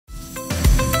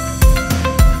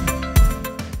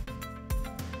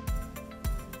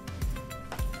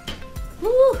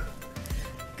Woo.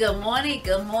 Good morning,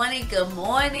 good morning, good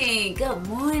morning. Good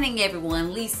morning,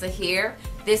 everyone. Lisa here.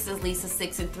 This is Lisa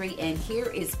 6 and 3, and here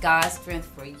is God's strength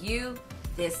for you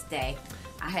this day.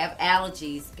 I have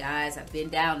allergies, guys. I've been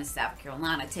down in South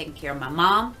Carolina taking care of my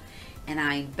mom, and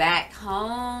I'm back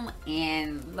home,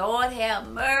 and Lord have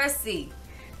mercy,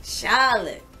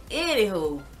 Charlotte.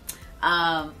 Anywho,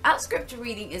 our scripture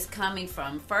reading is coming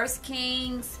from 1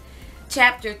 Kings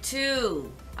chapter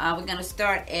 2. We're going to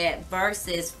start at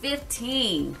verses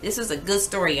 15. This is a good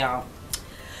story, y'all.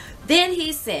 Then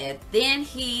he said, then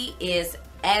he is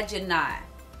Adonai.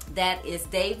 That is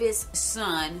David's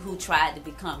son who tried to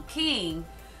become king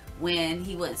when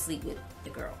he wouldn't sleep with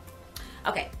the girl.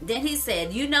 Okay, then he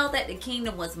said, you know that the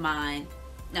kingdom was mine.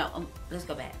 No, let's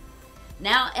go back.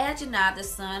 Now Adonai, the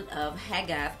son of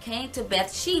Haggith, came to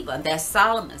Bathsheba, that's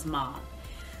Solomon's mom.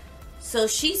 So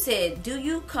she said, do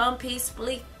you come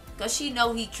peaceably? Because she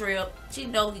know he tripped. She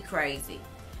know he crazy.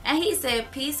 And he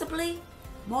said, peaceably?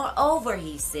 Moreover,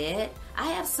 he said, I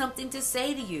have something to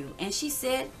say to you. And she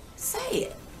said, say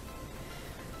it.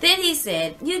 Then he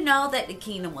said, you know that the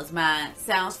kingdom was mine.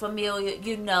 Sounds familiar.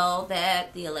 You know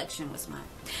that the election was mine.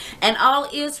 And all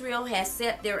Israel has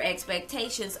set their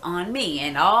expectations on me.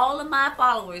 And all of my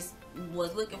followers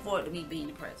was looking forward to me being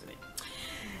the president.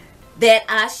 That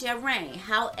I shall reign.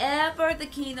 However, the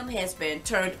kingdom has been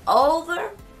turned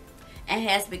over and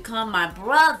has become my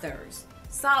brother's,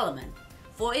 Solomon,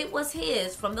 for it was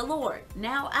his from the Lord.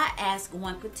 Now I ask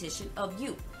one petition of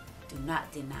you. Do not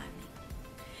deny me.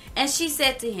 And she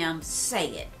said to him, say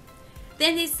it.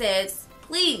 Then he says,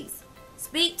 please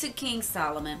speak to King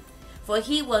Solomon, for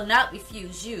he will not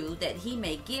refuse you, that he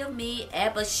may give me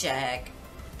Abishag,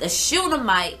 the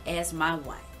Shunammite, as my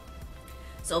wife.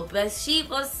 So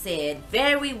Bathsheba said,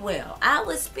 very well, I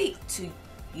will speak to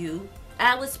you.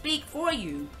 I will speak for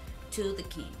you to the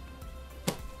king.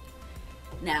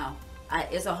 Now,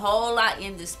 there's a whole lot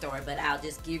in this story, but I'll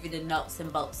just give you the nuts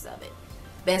and bolts of it.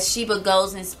 Bathsheba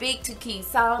goes and speaks to King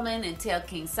Solomon and tell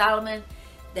King Solomon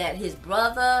that his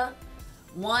brother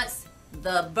wants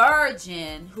the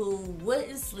virgin who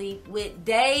wouldn't sleep with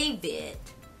David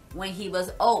when he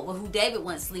was old, who David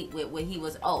wouldn't sleep with when he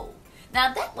was old.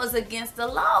 Now, that was against the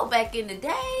law back in the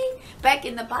day, back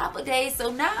in the Bible days.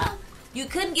 So now you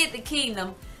couldn't get the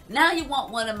kingdom. Now you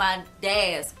want one of my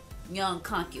dad's young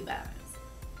concubines.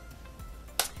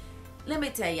 Let me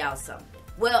tell y'all something.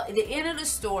 Well, at the end of the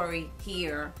story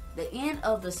here, the end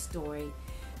of the story,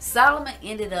 Solomon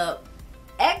ended up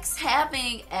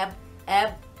having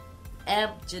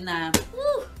Abijah.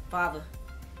 Father,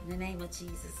 in the name of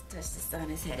Jesus, touch the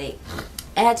son's headache.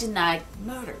 Adonai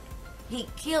murdered. He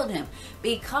killed him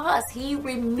because he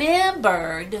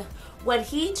remembered what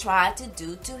he tried to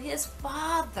do to his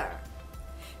father.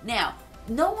 Now,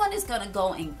 no one is going to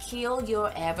go and kill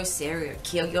your adversary or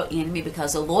kill your enemy,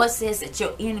 because the Lord says that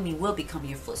your enemy will become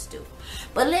your footstool.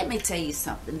 But let me tell you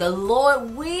something. The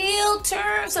Lord will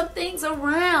turn some things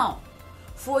around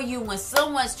for you when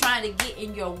someone's trying to get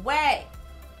in your way.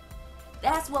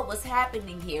 That's what was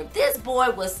happening here. This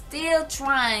boy was still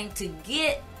trying to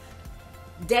get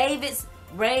David's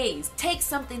reins, take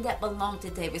something that belonged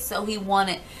to David. So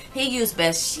he used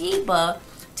Bathsheba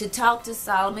to talk to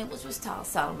Solomon, which was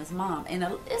Solomon's mom. And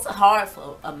it's hard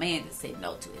for a man to say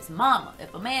no to his mama.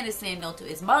 If a man is saying no to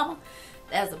his mama,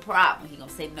 that's a problem. He's going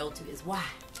to say no to his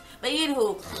wife. But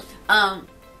anywho,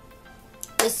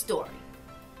 the story.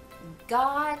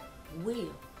 God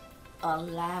will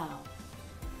allow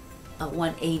a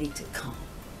 180 to come.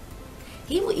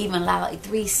 He will even allow a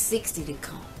 360 to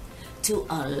come, to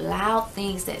allow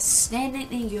things that's standing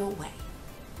in your way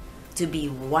to be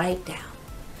wiped out.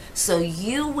 So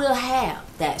you will have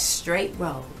that straight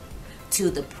road to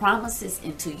the promises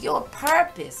and to your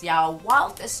purpose. Y'all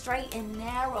walk the straight and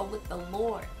narrow with the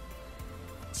Lord.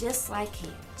 Just like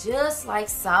him. Just like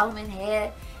Solomon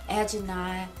had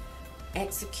Adonai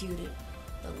executed.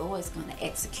 The Lord is going to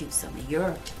execute some of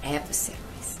your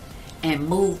adversaries and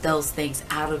move those things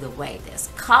out of the way that's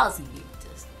causing you to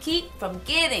keep from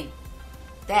getting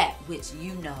that which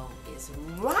you know is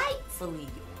rightfully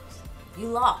yours. You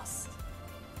lost.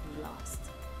 You lost.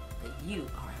 But you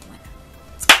are a winner.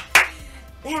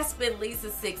 That's been Lisa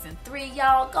 6 and 3.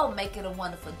 Y'all, go make it a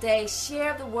wonderful day.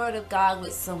 Share the word of God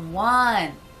with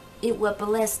someone. It will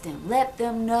bless them. Let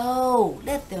them know.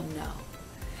 Let them know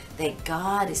that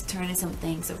God is turning some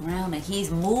things around and he's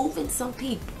moving some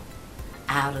people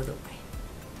out of the way.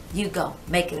 You go.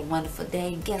 Make it a wonderful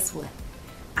day. And guess what?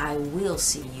 I will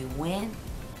see you when?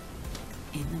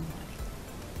 In the morning.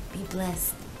 Be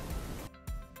blessed.